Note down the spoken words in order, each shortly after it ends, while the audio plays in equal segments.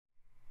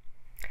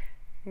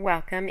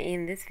Welcome.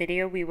 In this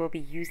video we will be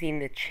using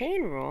the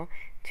chain rule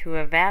to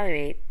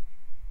evaluate,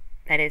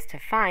 that is to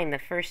find the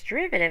first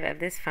derivative of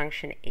this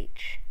function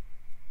h.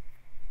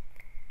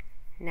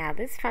 Now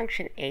this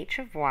function h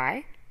of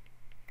y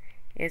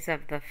is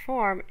of the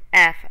form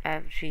f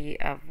of g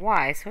of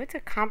y, so it's a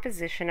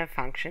composition of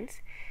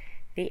functions.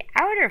 The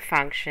outer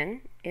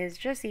function is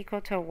just equal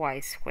to y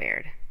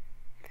squared.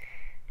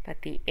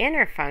 But the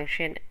inner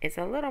function is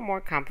a little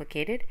more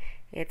complicated.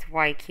 It's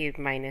y cubed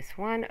minus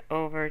 1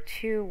 over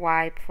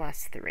 2y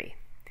plus 3.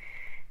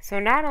 So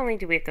not only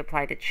do we have to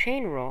apply the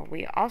chain rule,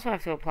 we also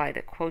have to apply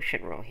the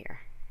quotient rule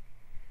here.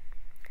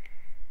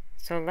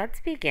 So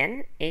let's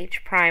begin.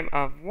 H prime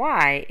of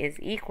y is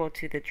equal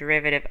to the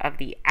derivative of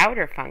the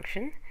outer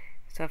function.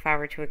 So if I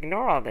were to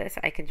ignore all this,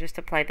 I can just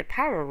apply the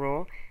power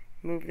rule,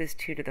 move this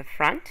 2 to the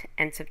front,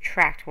 and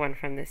subtract 1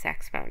 from this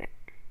exponent.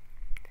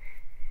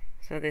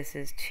 So this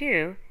is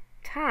 2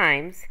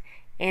 times,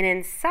 and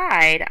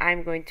inside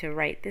I'm going to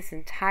write this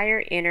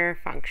entire inner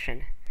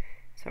function.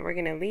 So we're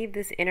going to leave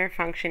this inner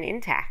function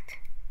intact.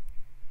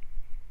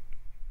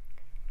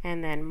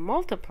 And then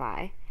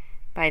multiply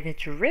by the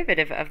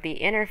derivative of the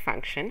inner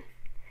function,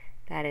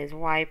 that is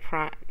y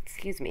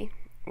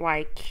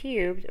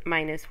cubed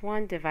minus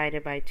 1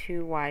 divided by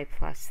 2y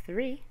plus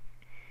 3.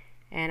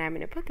 And I'm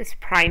going to put this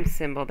prime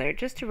symbol there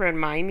just to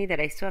remind me that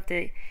I still have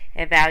to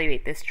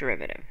evaluate this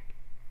derivative.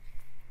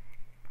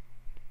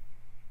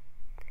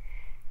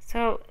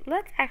 So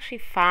let's actually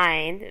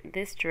find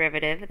this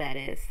derivative, that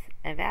is,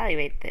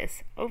 evaluate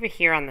this over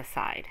here on the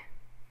side.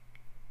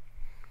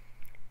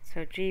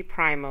 So g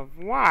prime of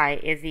y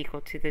is equal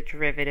to the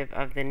derivative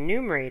of the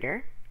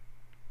numerator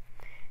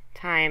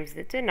times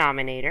the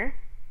denominator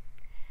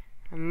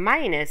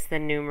minus the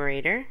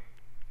numerator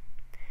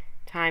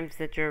times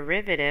the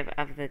derivative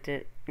of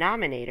the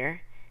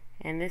denominator,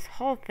 and this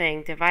whole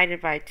thing divided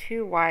by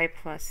 2y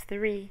plus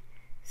 3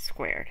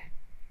 squared.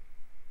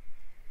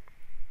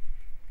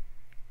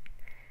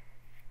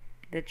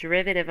 The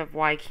derivative of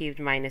y cubed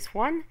minus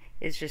 1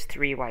 is just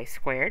 3y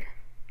squared.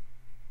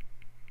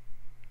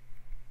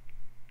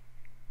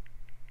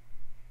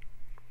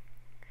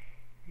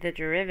 The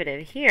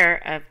derivative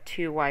here of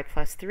 2y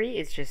plus 3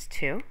 is just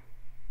 2.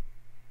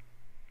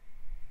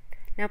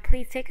 Now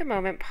please take a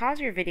moment, pause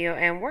your video,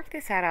 and work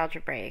this out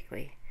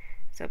algebraically.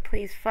 So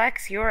please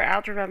flex your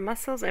algebra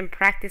muscles and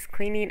practice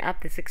cleaning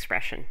up this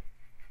expression.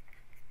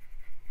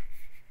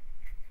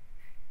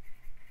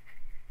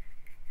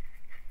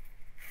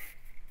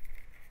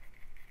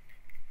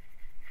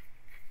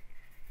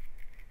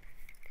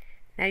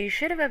 Now you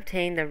should have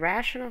obtained the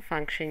rational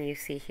function you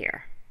see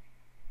here.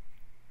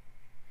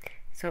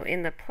 So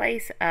in the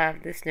place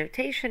of this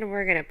notation,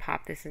 we're going to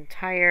pop this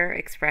entire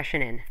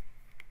expression in.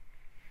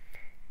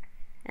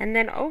 And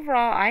then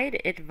overall,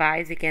 I'd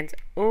advise against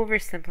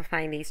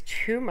oversimplifying these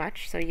too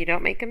much so you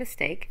don't make a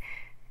mistake.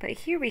 But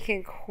here we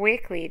can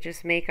quickly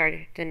just make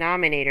our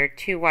denominator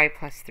 2y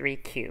plus 3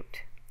 cubed.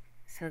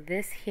 So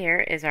this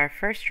here is our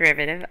first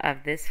derivative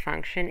of this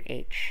function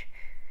h.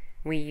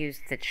 We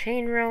used the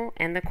chain rule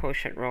and the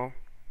quotient rule.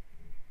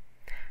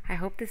 I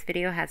hope this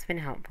video has been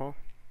helpful.